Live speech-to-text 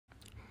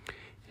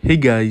Hey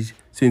guys,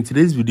 so in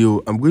today's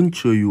video I'm going to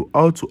show you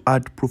how to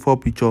add profile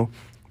picture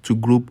to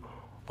group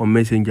on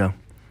Messenger.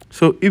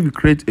 So if you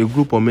create a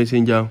group on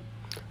Messenger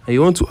and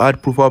you want to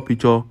add profile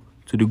picture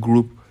to the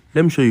group,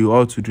 let me show you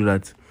how to do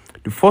that.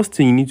 The first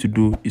thing you need to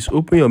do is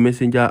open your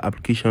Messenger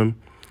application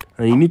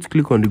and you need to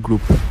click on the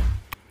group.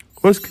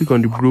 Once you click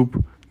on the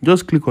group,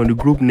 just click on the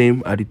group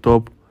name at the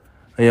top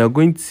and you are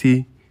going to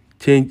see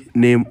change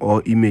name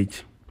or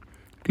image.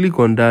 Click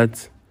on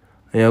that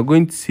and you are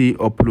going to see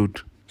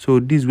upload. So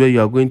this is where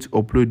you are going to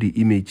upload the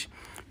image.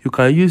 You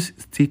can use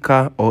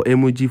sticker or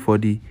emoji for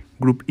the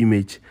group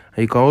image,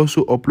 and you can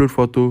also upload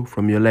photo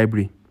from your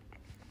library.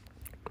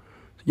 So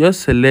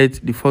just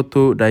select the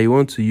photo that you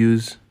want to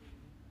use.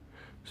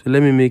 So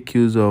let me make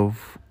use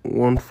of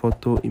one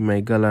photo in my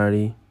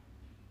gallery.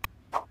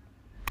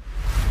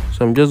 So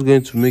I'm just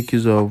going to make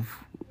use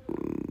of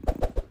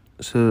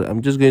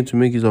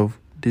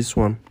this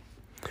one.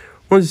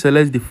 Once you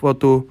select the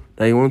photo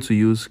that you want to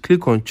use,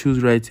 click on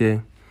choose right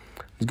here.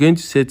 It's going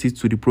to set it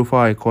to the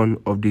profile icon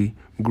of the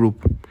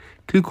group.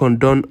 Click on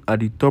done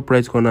at the top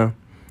right corner.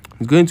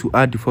 It's going to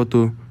add the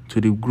photo to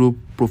the group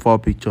profile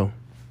picture.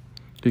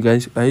 So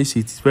guys, can you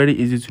see it's very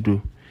easy to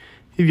do.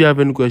 If you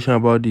have any question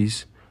about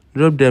this,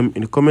 drop them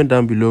in the comment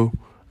down below,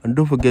 and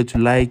don't forget to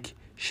like,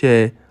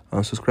 share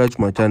and subscribe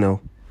to my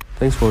channel.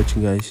 Thanks for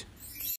watching guys.